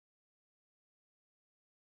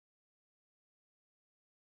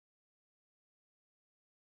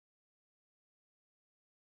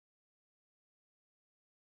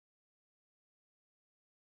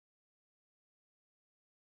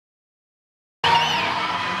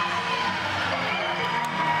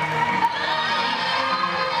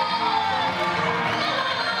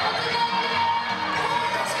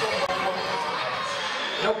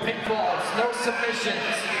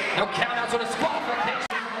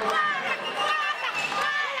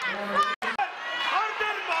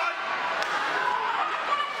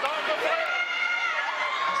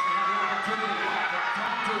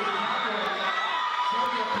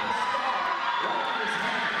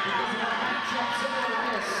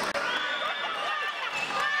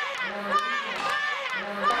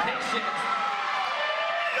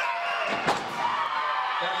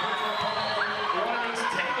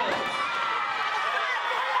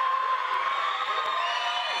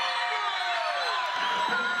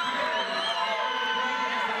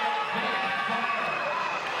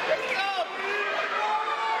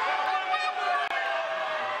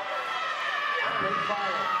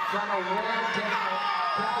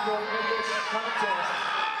in this contest.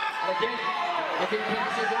 And again, if he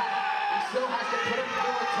passes it, he still has to put it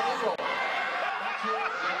through a table.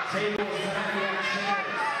 Tables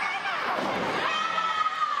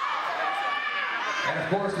and of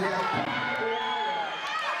course, we have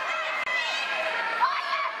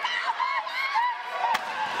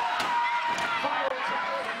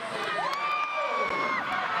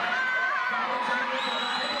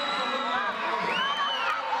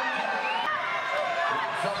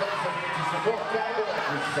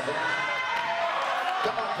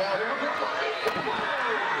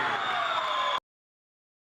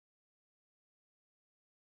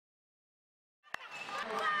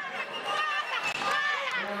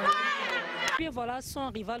Puis voilà,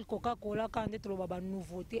 son rival Coca-Cola, quand on est trop baba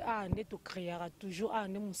nouveauté, on est tout créera toujours, on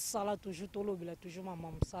est moussala toujours, tout le toujours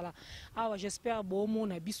maman moussala. Ah, j'espère bon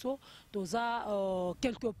mon abisso, toza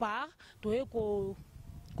quelque part, toi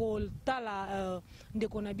ko tala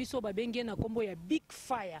ndeko na biso babenge na kombo ya Big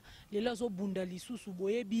Fire lelo zo bunda lisusu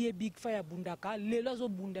boye biye Big Fire bundaka lelo zo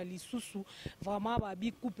bunda lisusu vraiment ba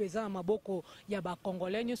bi coupe za na maboko ya ba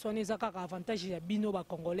Congolais nyo sone za kaka avantage ya bino ba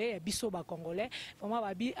Congolais ya biso ba Congolais vraiment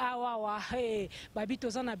ba bi awa wa he ba bi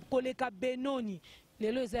toza na koleka benoni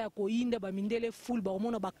lelo eza ya koinda ba Mindele full ba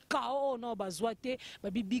omona ba kao no ba zwate ba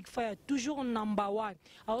bi Big Fire toujours number 1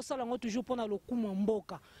 aosala ngo toujours pona lokumu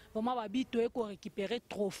mboka vraiment ba bi to eko récupérer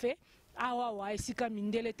trophée awa wa esika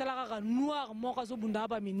Mindele talaka noir moko zo bunda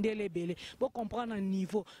ba Mindele belé pour comprendre un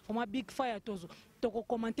niveau vraiment Big Fire tozo toko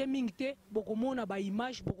commenter mingte boko mona ba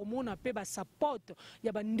image boko mona pe ba support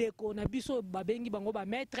ya ba ndeko na biso ba bengi bango ba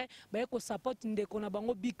maître ba eko support ndeko na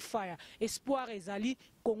bango Big Fire espoir ezali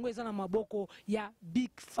Congo eza na maboko ya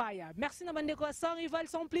Big Fire. Merci na bandeko sans rival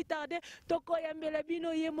sans plus tarder toko ya mbela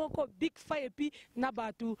bino ye moko Big Fire puis na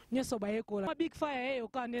batu nyoso ba eko la Big Fire yo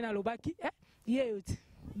kande na lobaki ye yo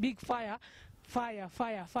Big Fire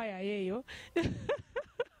fire yeyo.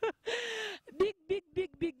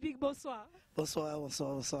 Big bonsoir.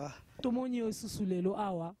 Bonsoir. Tomoni osusu lelo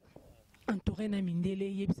awa entouré na Mindele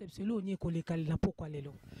yebisepselo onye kolekali na pokwa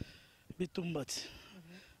lelo. Bitumbati.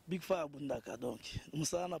 Big Fire bundaka donc.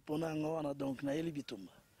 Musana pona ngawana donc na yeli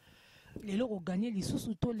bitumba. Lelo ko gagner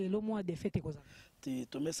lisusu to lelo mois de fête koza. Ti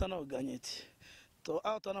to mesana o gagner ti. To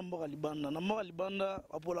auto na mboka libanda na mboka libanda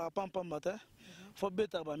apola pampa matin. Faut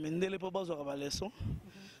beta ba Mindele po bazo ba leçon.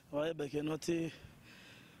 Ouais ba kenoti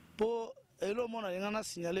po elo mona ngana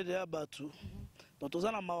signaler de abatu. Donc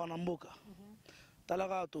tozana mawana mboka.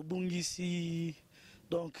 Talaka to bungisi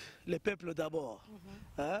donc les peuples d'abord.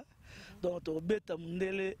 Hein? Donc to beta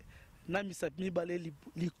Mindele na misapmi balé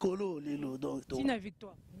likolo lelo donc to tina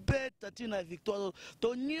victoire. Beta tina victoire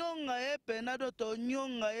to nyonga e penado to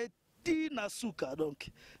nyonga e tina suka donc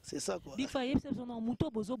c'est ça quoi. Big Fire c'est son muto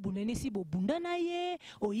bozo bunene si bo bunda na ye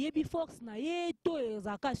oyebi force na ye to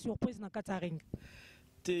ezaka surprise na kataring.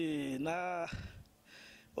 Te na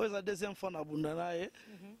la deuxième fois na bunda na ye.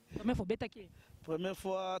 Première fois beta ki. Première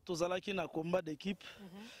fois tozalaki na combat d'équipe.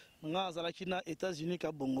 Nga zalaki na États-Unis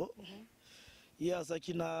ka Bongo. Ya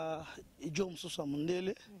azaki na Idjom Sosa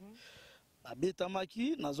Mindele. Abeta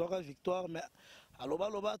maki na zoka victoire mais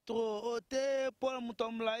aloba trop ote pour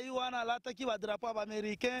mutomla iwana lataki ba drapeau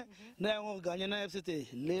américain na ngo gagner na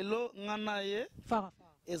FCT lelo ngana ye fara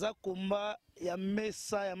eza combat ya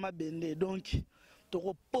mesa ya mabende donc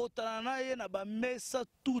toko potana na ye na ba mesa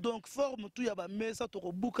tout donc forme tout ya ba mesa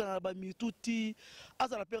toko buka na ba mituti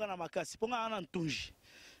azala pera na makasi ponga ana ntunji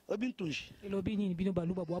obintunji elobi nini bino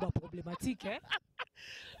baluba bo ba problématique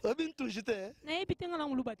obintunji te na ebitenga na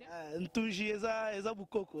muluba te ntunji eza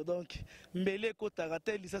bukoko donc mbele ko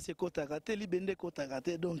tagate lisa se ko tagate libende ko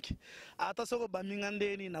tagate donc ata soko ba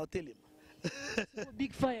mingandeni na hotelema.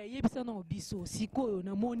 Big Fire yebisa na obiso sikoyo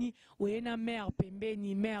na moni oyena mère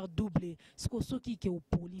pembeni mère double siko soki ke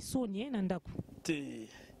opolisonie na ndako te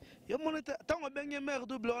yo monete tango benge mère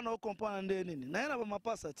double wana o comprendre nini na yana ba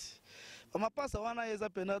mapasa ti ba mapasa wana yeza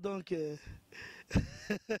pena donc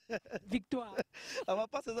victoire ba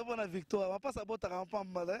mapasa za bona victoire mapasa bota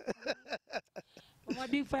rampamba Moi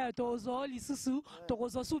Big Fire tozo lisusu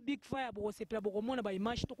tokozo su Big Fire bo sepela bo mona ba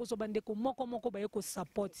image tokozo bande ko moko ba yeko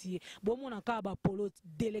support ye bo mona ka ba polo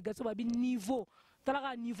délégation ba bi niveau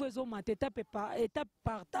talaka niveau ezo mateta étape par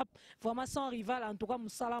étape vraiment sans rival en tout cas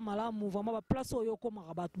musala malamu vraiment ba place oyo ko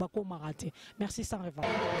marabatu ba ko marate merci sans rival.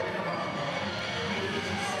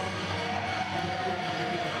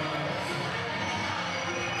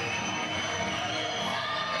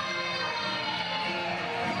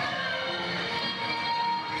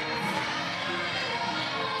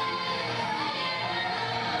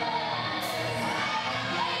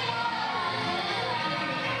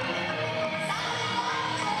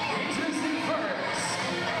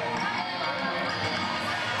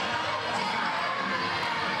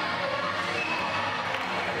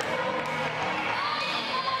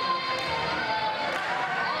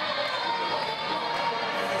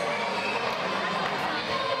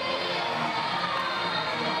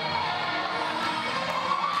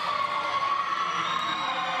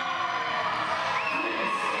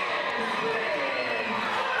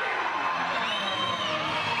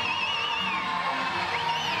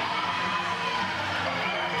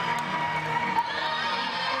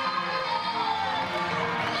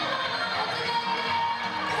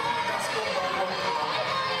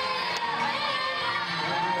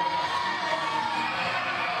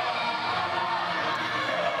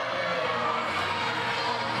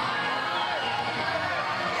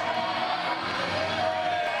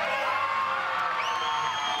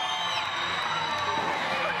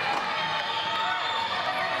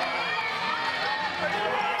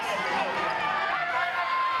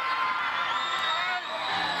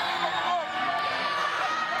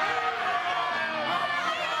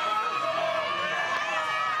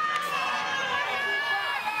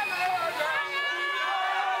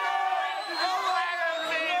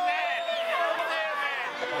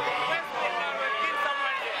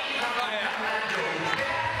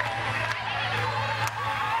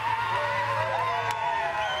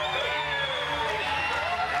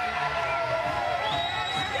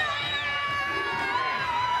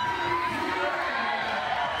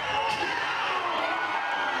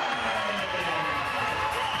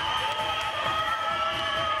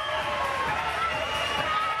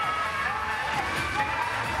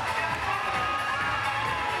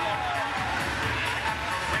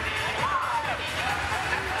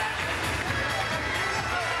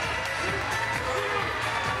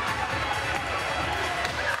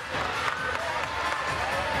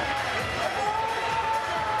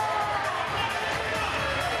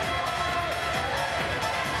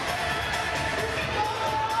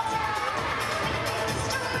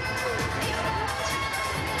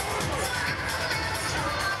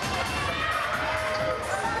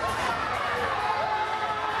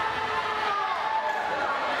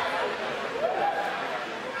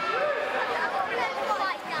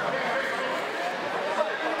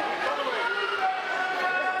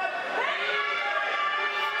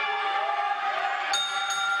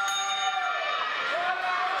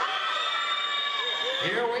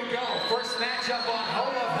 Here we go. First matchup on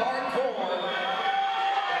Home of Hardcore.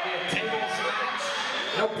 It'll be a tables match.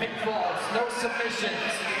 No pinfalls, no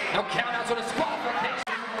submissions, no countouts or disqualifications.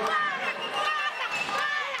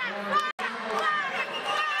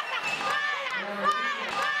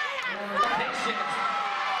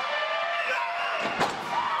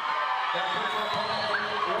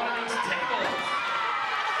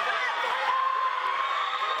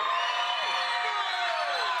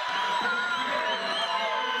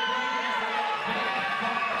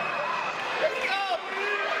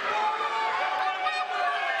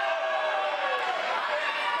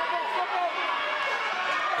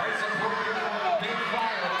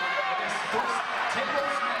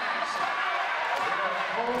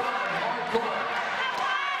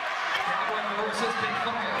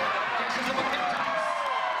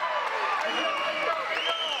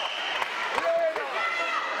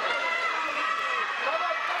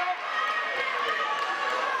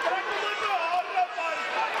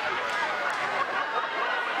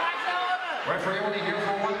 Referee only here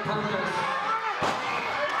for one purpose.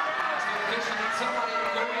 It's the addition of somebody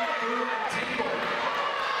going through the table.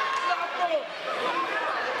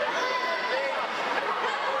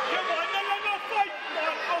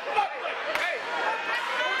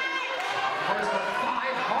 First of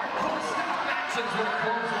 5 hardcore style matches with a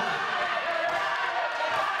clothesline.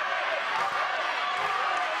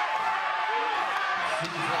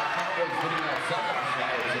 Seems like Cowboys getting outside of the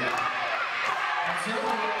fire. And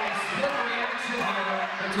certainly a split reaction here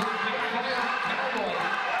between Big Fire and Cowboy.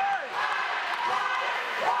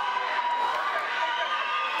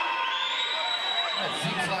 It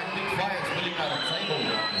seems like Big Fire's really got a table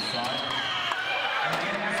on this side. And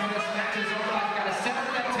again, that's when this match is over. You've got to set up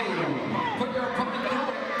that table. Put your opponent through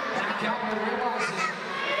it. Now Cowboy realizes.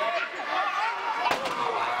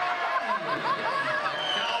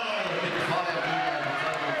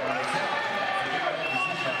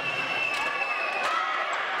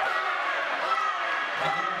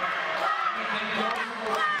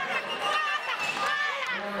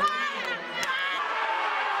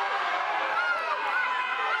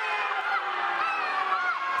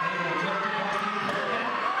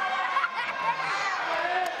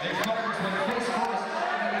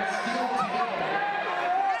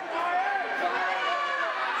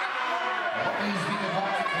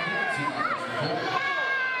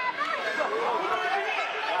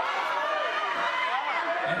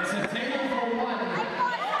 It's a table for one.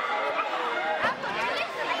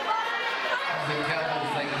 The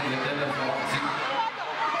Cowboys like to identify.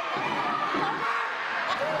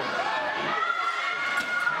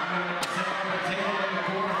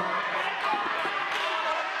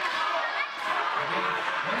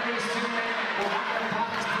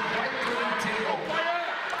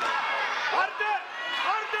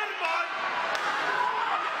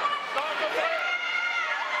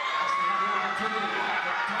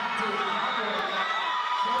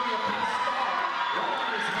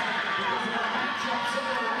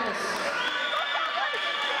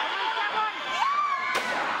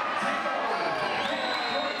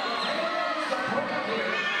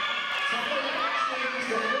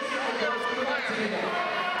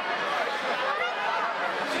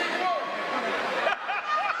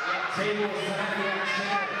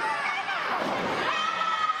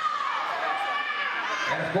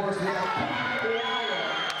 And of course we have Botala.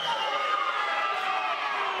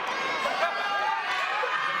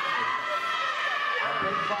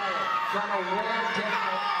 Big Fire trying to wear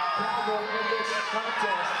down Cowboy in this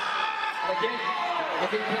contest. And again, if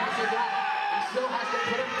he passes out, he still has to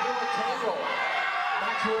put him through a table.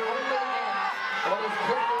 Match will only end when he's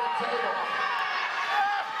put through a table.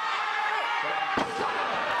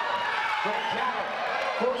 But Cowboy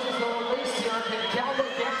forces the release here. Can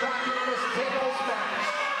Cowboy get back into this tables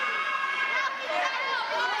match?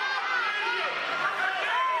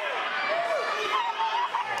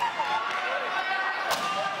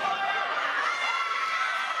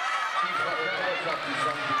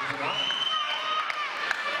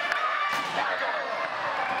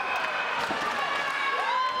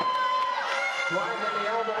 Driving the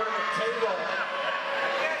elbow to the table.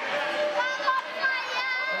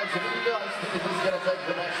 As he does, he's going to take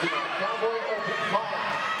the next one. Cowboy open fire.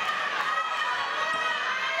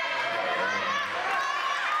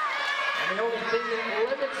 And the only thing that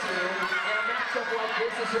limits you in a matchup like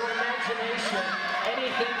this is your imagination.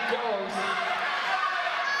 Anything goes.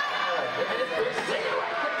 And it's the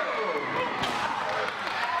cigarette go.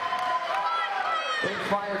 Big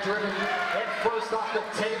Fire driven head first off the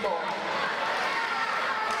table.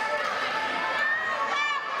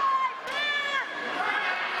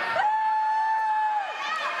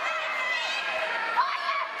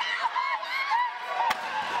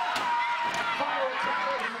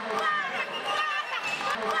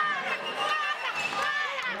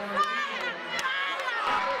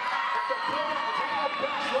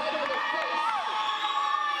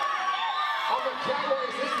 the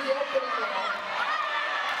Cowboys. This is the opening now.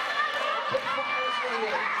 Big fighters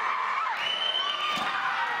waiting.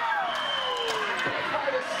 Big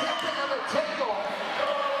fighters stepping on the table.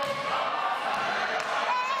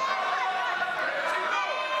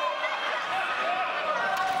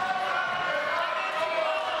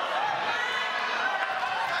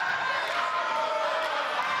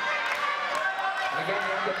 Again,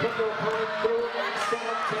 you have to put your opponent through and set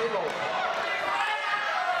up table.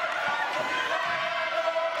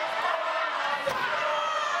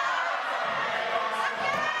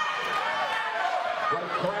 What a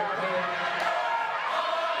crowd here.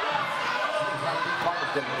 Seems like big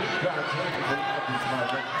fighters, the big crowd chanting for at this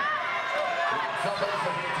moment. Somebody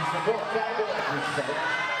to support Cowboy, as we say.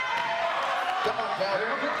 Come on,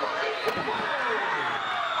 Cowboy.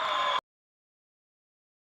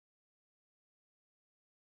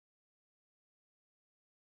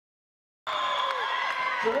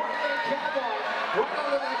 So what a Cowboy right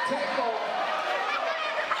under that table.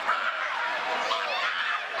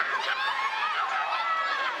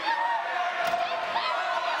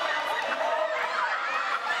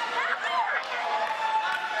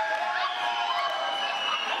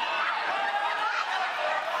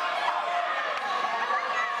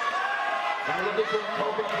 Now looking for a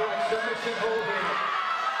Cobra Clutch submission holding.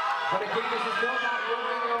 But again, this is more about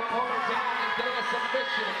rolling your opponent down and getting a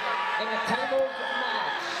submission in a tables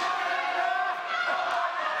match.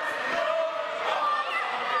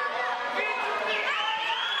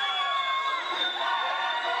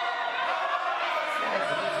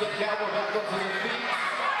 Let's get Cowboy back onto his feet.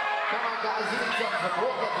 Come on, guys, he needs some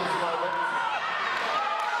support at this moment.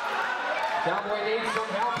 Cowboy needs some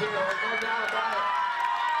help here, there's no doubt about it.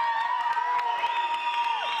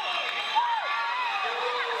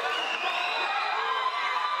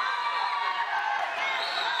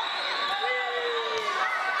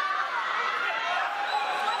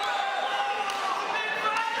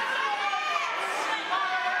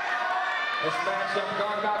 This matchup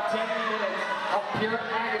gone about 10 minutes of pure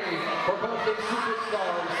agony for both these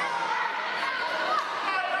superstars.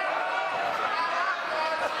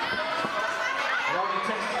 It only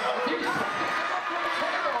takes a few seconds.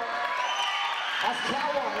 As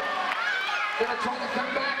Cowboy gonna try to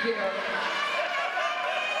come back here.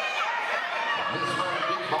 This one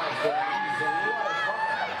big fight that needs a lot of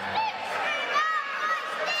fire.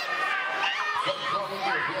 Let's go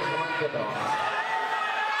here, here's the one good off.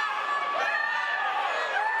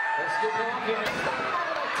 Let's get down here and stop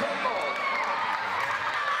on the table.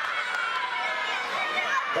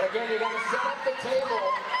 But again, you got to set up the table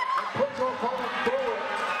and put your opponent through it.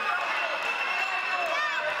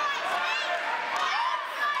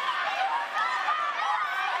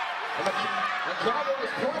 And the Cowboy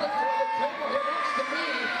is pointing for the table here next to me.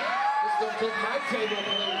 This is going to take my table,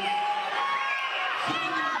 please.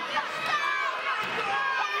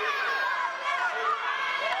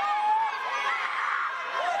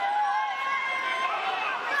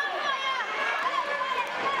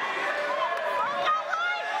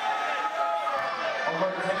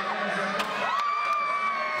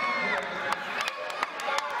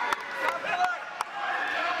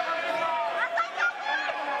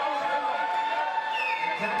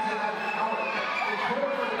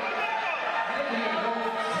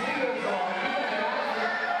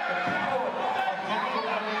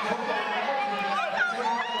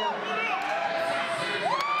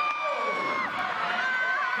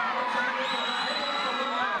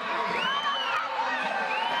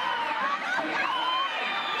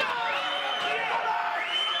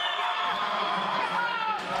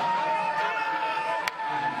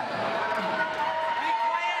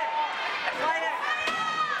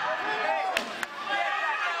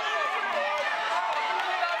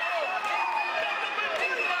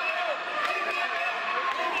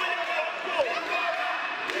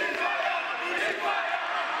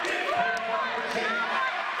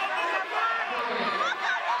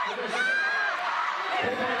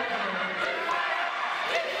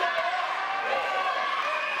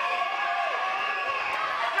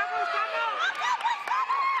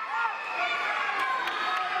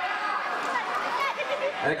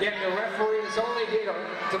 And again, the referee is only here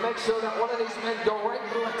to make sure that one of these men go right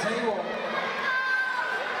through a table.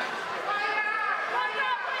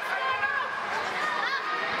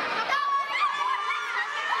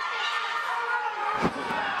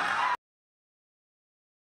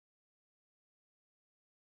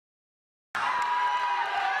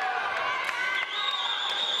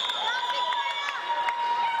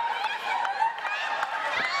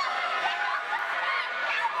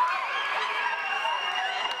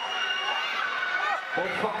 We'll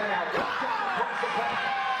find out.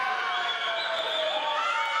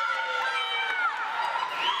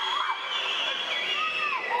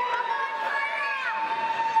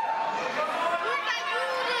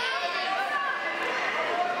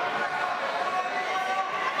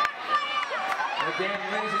 Again,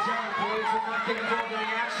 ladies and gentlemen, please do not get involved in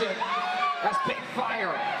the action. That's Big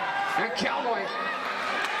Fire and Cowboy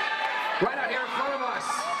right out here in front of us.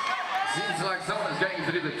 Seems like someone's going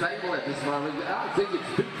through the table at this moment. I think it's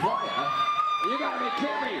Big Fire. You gotta be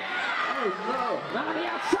kidding me. Oh no, not on the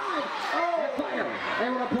outside. Oh, Fire.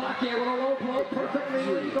 Able to block it with a low blow perfectly.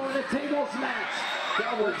 We're going to tables match.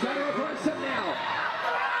 Cowboy trying to reverse him now.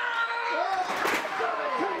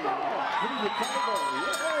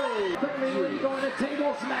 Perfectly going to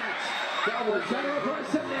tables match. Cowboy trying to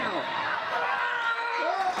reverse him now.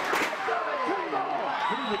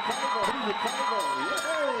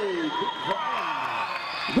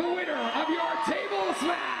 The winner of your tables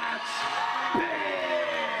match, Big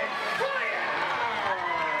Fire!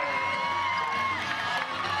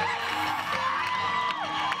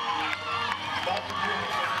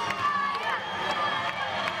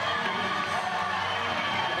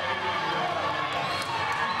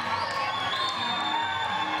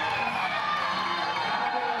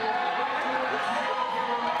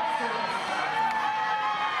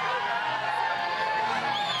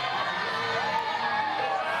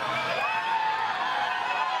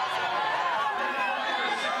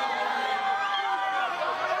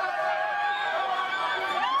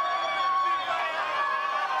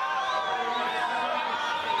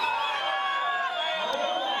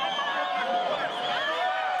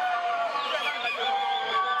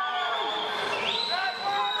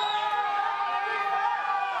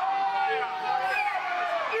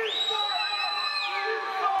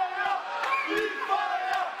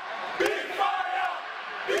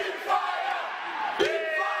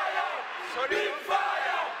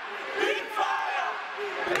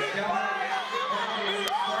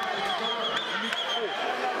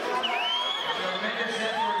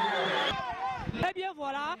 Eh bien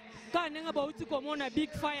voilà, quand on a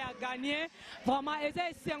Big Fire a gagné, vraiment,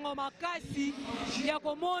 c'est un makasi. Il y a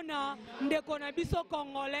comme on a biso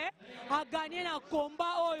Congolais a gagné un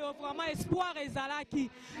combat, vraiment espoir et zalaki.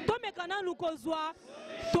 Donc maintenant nous causons,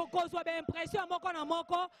 impression moko na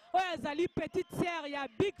moko, zali petite sœur, il y a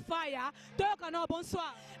Big Fire. Donc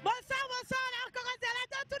bonsoir. Bonsoir, bonsoir,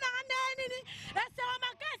 tout le monde. C'est un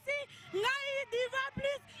makasi, ngai diva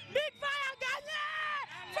plus, Big Fire a gagné.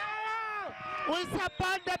 We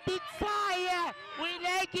support the Big Fire. We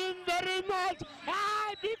like him very much.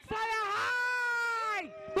 Hi, Big Fire,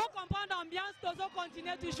 hi! Pour comprendre l'ambiance, nous allons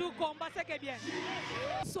continuer toujours combat, c'est que bien.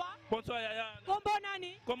 Bonsoir. Bonsoir Yaya. Combo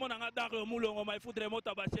nani? Comment on a d'arrêt au moulon, on foudre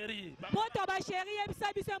mota ba chérie. Mota ba chérie, et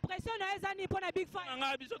ça bis impression na ezani pour na Big Fire.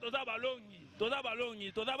 Nga biso toza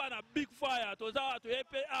balongi, toza na Big Fire, toza to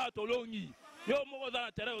EPA to longi. Yo moko za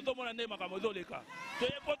na terrain, otomona ndé makambo zoleka. To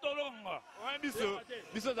epotolonga. Ouais,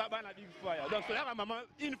 biso za bana Big Fire. Donc c'est là maman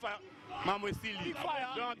une fois maman style. Big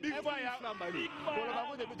Fire. Donc Big Fire. Pour le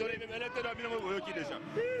bateau de donner mais était dans bino qui déjà.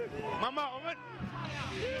 Maman, on va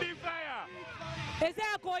Big Fire. Et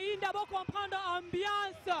c'est à Koinda pour comprendre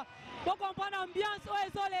l'ambiance. Pour comprendre l'ambiance où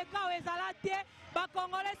ils ont les cas où ils ont la tête, les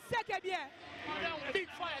Congolais c'est que bien. Big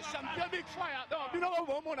Fire, champion Big Fire. Donc bino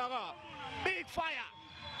au monara. Big Fire.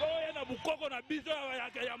 Na bukoko na biso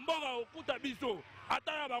ya mboka okuta biso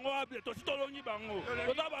ata ya bango abe to sitolongi bango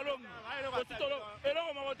toza balongi to sitolo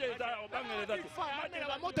eloko moko te eza obangela eza Fire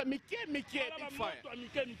la moto mike Big Fire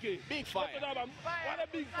Big Fire wala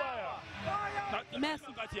Big Fire.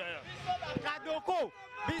 Merci. Kadoko,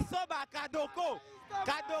 biso ba Kadoko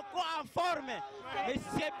en forme.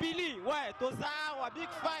 Monsieur Billy, ouais, toza Big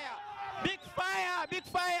Fire. Big Fire, Big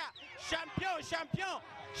Fire.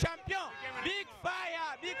 Champion. Big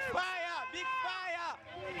Fire, Big Fire, Big Fire.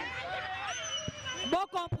 Bon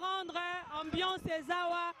comprendre, ambiance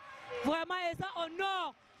ezawa, vraiment eza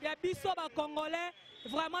honneur. Il y a biso ba Congolais,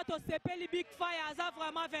 vraiment to sepeli Big Fire aza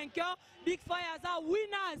vraiment vainqueur. Big Fire aza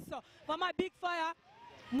winners. Vraiment Big Fire.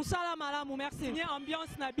 Musala malamu, merci. Ni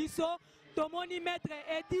ambiance na biso. Tomoni maître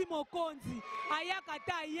Edi Mokonzi.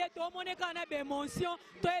 Ayakata yé, tomoni kana bémotion,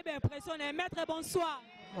 toi est impressionné. Maître, bonsoir.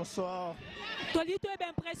 Bonsoir. Toi dit toi est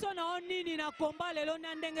impressionné on nini na combat le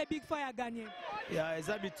ndenge Big Fire a gagné. Ya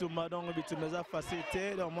eza bituma donc bituma eza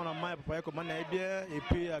facilité donc mon amant papa comment na bien et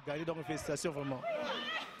puis a gagné donc félicitations vraiment.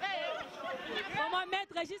 Comment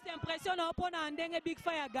maître juste impressionné pour na ndenge Big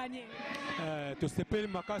Fire a gagné. To sepeli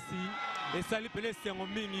makasi et sali pele sengo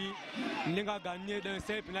mingi ndenge gagné donc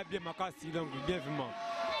c'est bien makasi donc bien vraiment.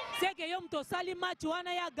 C'est que yom to sali match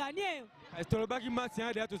wana ya gagné. Est-ce que le match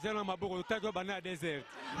ya de to sala maboko to tago bana désert.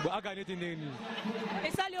 Bon a gagné tindeni.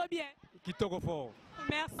 Et sali au bien. Kitoko fort.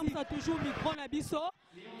 Merci ça toujours micro na biso.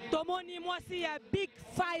 Tomoni moi si ya Big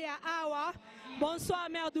Fire awa. Bonsoir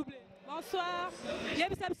mère doublé. Bonsoir.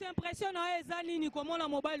 C'est impressionnant ezali ni comment la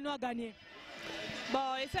mobile no a gagné.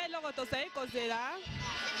 Bon, et c'est là que tu sais causer là.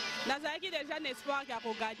 Nazalaki déjà un espoir qui a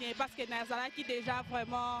gagné parce que Nazalaki déjà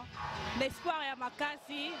vraiment l'espoir est à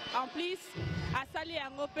Makasi. En plus, à Sali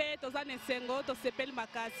Angopé, tu as un sengo, tu s'appelles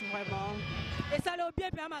Makasi vraiment. Et ça l'a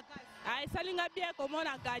bien à Makasi. Ah, et ça l'a bien comment on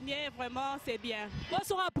a gagné, vraiment c'est bien. Où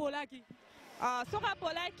sera Polaki? Sera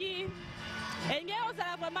Polaki. Et on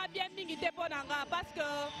a vraiment bien milité pour Nanga parce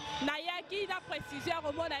que Nayaki n'a précisé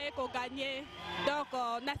comment on a gagné. Donc,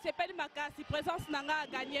 on a s'appelle Makasi. Présence Nanga a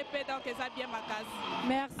gagné, donc ça bien Makasi.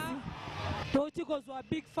 Merci. Toti ko zo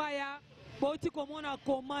Big Fire. Toti comment on a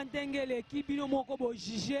commandé l'équipe, nous moko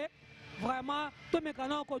juger. Vraiment, tout me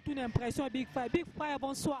canons ko une impression Big Fire. Big Fire,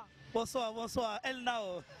 bonsoir. Bonsoir, bonsoir. El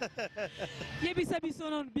Nao. Yebisa biso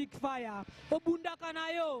non Big Fire. Obunda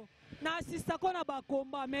kanayo. Na assista kona ba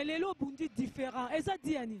combat mais lelo bundi différent. Et ça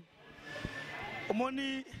dit ani.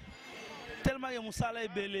 Omoni tellement que musala est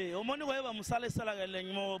belé. Omoni voyez ba musala sala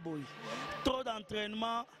galengo boy. Trop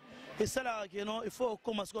d'entraînement et ça là que non, il faut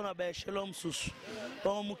commencer qu'on a ba échelon sous.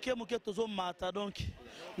 Donc muke tozo mata donc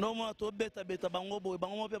non moi to beta bango boy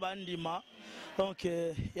bango pe ba ndima. Donc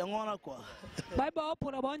yango na quoi. Bye bye pour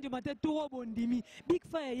la bande matin tout bondimi. Big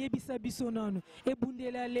Fire yebisa biso non. E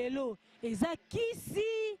bundela lelo. Eza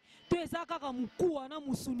KISI. Tu es à Kakamukou, na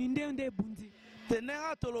musuni ndende bundi.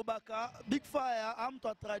 Tenera tolobaka, Big Fire, am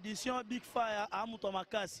ta tradition, Big Fire, am ta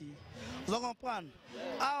makasi. Vous comprenez?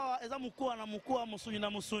 Ah, eza mukou na mukou, musuni na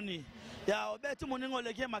musuni. Ya obeti moningo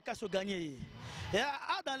lege makasi gagné. Ya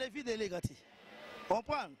dans les vies de legati.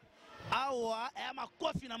 Comprendre? Awa, e ma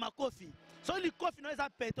kofi na makofi. So li kofi na eza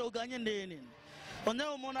pété au gagné ndene. On est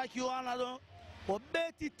au monaki wana donc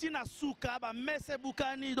obeti tina suka ba messe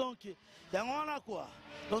bukani donc yango na quoi.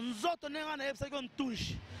 Donc nous autres on est en epsa qu'on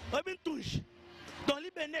touche. Obin touche. Donc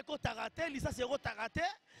libene ko tarate, li ça c'est ro tarate.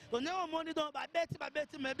 On est au monde donc ba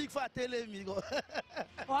beti mais Big Fire télé migo.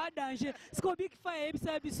 Oh danger. Ce que Big Fire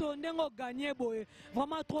epsa biso ndengo gagner boy.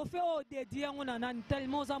 Vraiment trophée au dédié ngona nani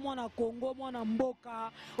tellement za mona Congo mona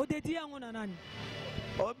mboka. Au dédié ngona nani.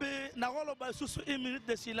 Obi na rolo ba sous 1 minute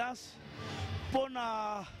de silence pour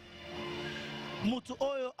na mutu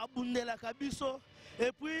oyo abundela kabiso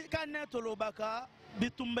et puis kaneto lobaka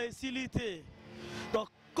bitumba esilité. Donc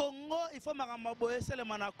Congo il faut makamba boye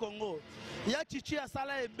seulement na Congo. Ya chichi ya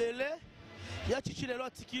sala ebele, ya chichi lelo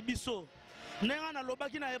tiki biso. Nenga na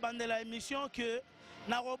lobaki na ebandela émission que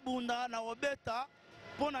na robunda na robeta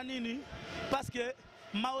pona nini parce que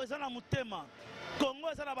maweza na mutema. Congo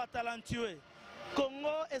ezala ba talentueux.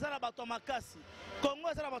 Congo ezala bato makasi. Congo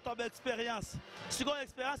ezala bato d'expérience. Si ko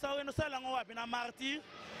expérience awe no sala ngo wapi na martyr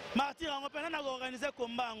ngo pena na organiser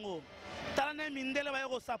combat ngo. Talane Mindele ba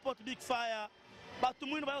yo support Big Fire. Bato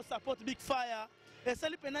mwini ba yo support Big Fire. Et ça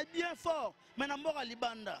li pena bien fort. Mais na mboka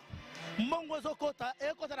libanda. Mbongo zokota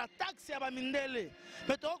e kota na taxi ya ba Mindele.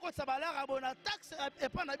 Mais to ko sa balara bona taxi e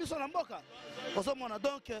pa na biso na mboka. Osomona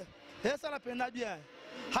donc et ça la pena bien.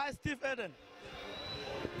 Hi Steve Eden.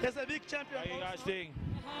 He's a big champion. How you guys doing?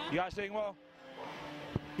 You guys doing well?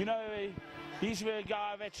 You know, he's the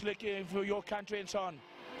guy that's looking for your country and so on.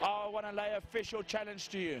 I want to lay an official challenge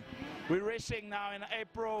to you. We're racing now in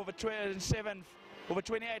April, the 27th or the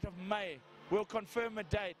 28th of May. We'll confirm a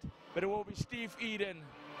date, but it will be Steve Eden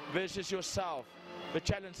versus yourself. The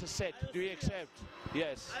challenge is set. Do you accept?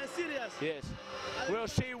 Yes. Are you serious? Yes. We'll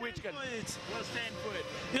see which can. We'll stand for it.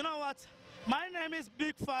 You know what? My name is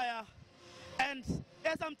Big Fire. And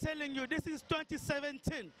as I'm telling you, this is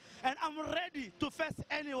 2017, and I'm ready to face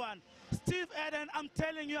anyone. Steve Eden, I'm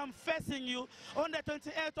telling you, I'm facing you on the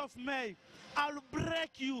 28th of May. I'll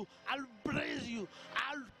break you, I'll braze you,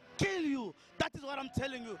 I'll kill you. That is what I'm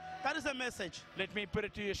telling you. That is a message. Let me put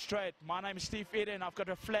it to you straight. My name is Steve Eden. I've got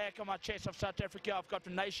a flag on my chest of South Africa. I've got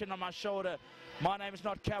the nation on my shoulder. My name is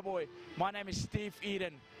not Cowboy. My name is Steve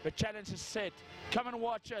Eden. The challenge is set. Come and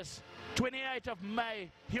watch us. 28th of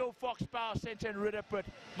May, Hill Fox Power Center in Rudaput.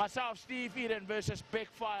 Myself, Steve Eden versus Big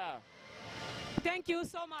Fire. Thank you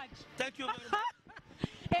so much. Thank you very much.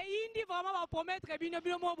 Okay.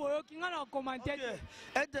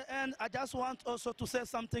 At the end, I just want also to say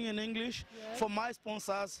something in English for my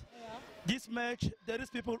sponsors. This match, there is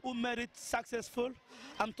people who made it successful.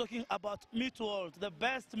 I'm talking about Meat World, the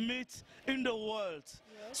best meat in the world.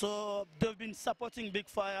 So they've been supporting Big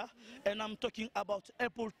Fire, and I'm talking about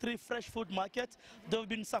Apple Tree Fresh Food Market. They've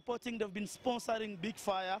been supporting, they've been sponsoring Big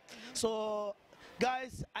Fire. So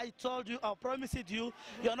Guys, I told you, I promised you,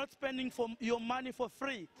 you are not spending your money for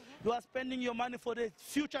free. You are spending your money for the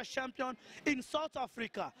future champion in South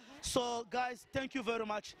Africa. So, guys, thank you very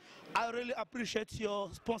much. I really appreciate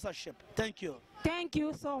your sponsorship. Thank you. Thank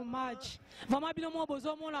you so much. Vraiment,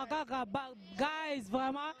 guys,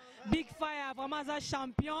 vraiment, big fire, vraiment, ça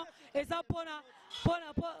champion. Et ça, pour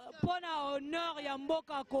honneur,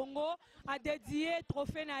 Yamboka Congo, a dédié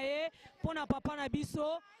trophée nae, pour papa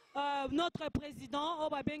Nabiso. Notre président,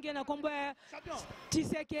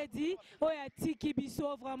 Tshisekedi, Tiki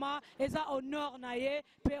Biso, vraiment, et ça honneur nae,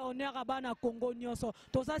 pe honneur à Bana Congo Nyoso.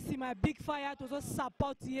 Tout ça, c'est ma big fire, tout ça,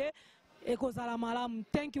 supportier, et cause à la malam.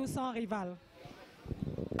 Thank you sans rival.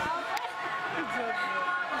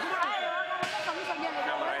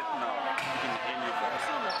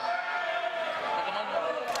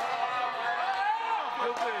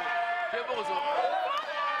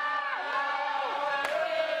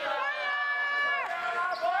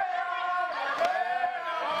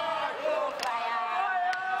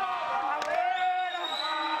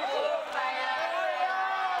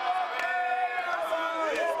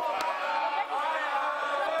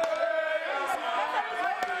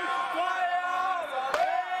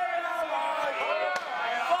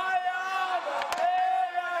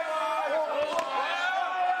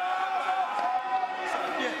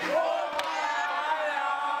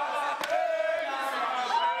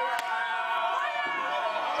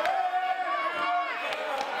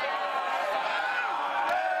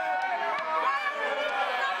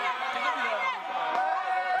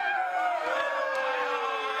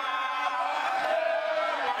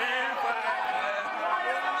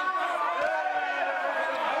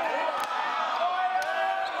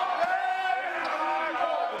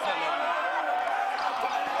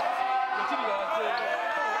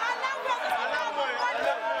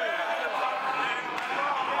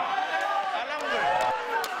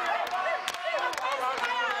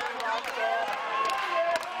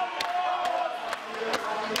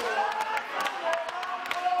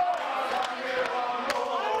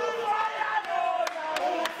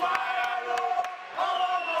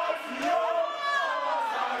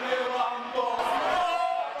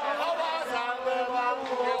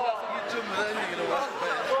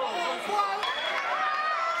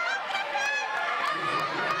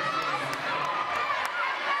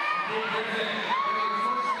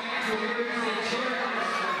 Ladies and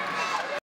gentlemen,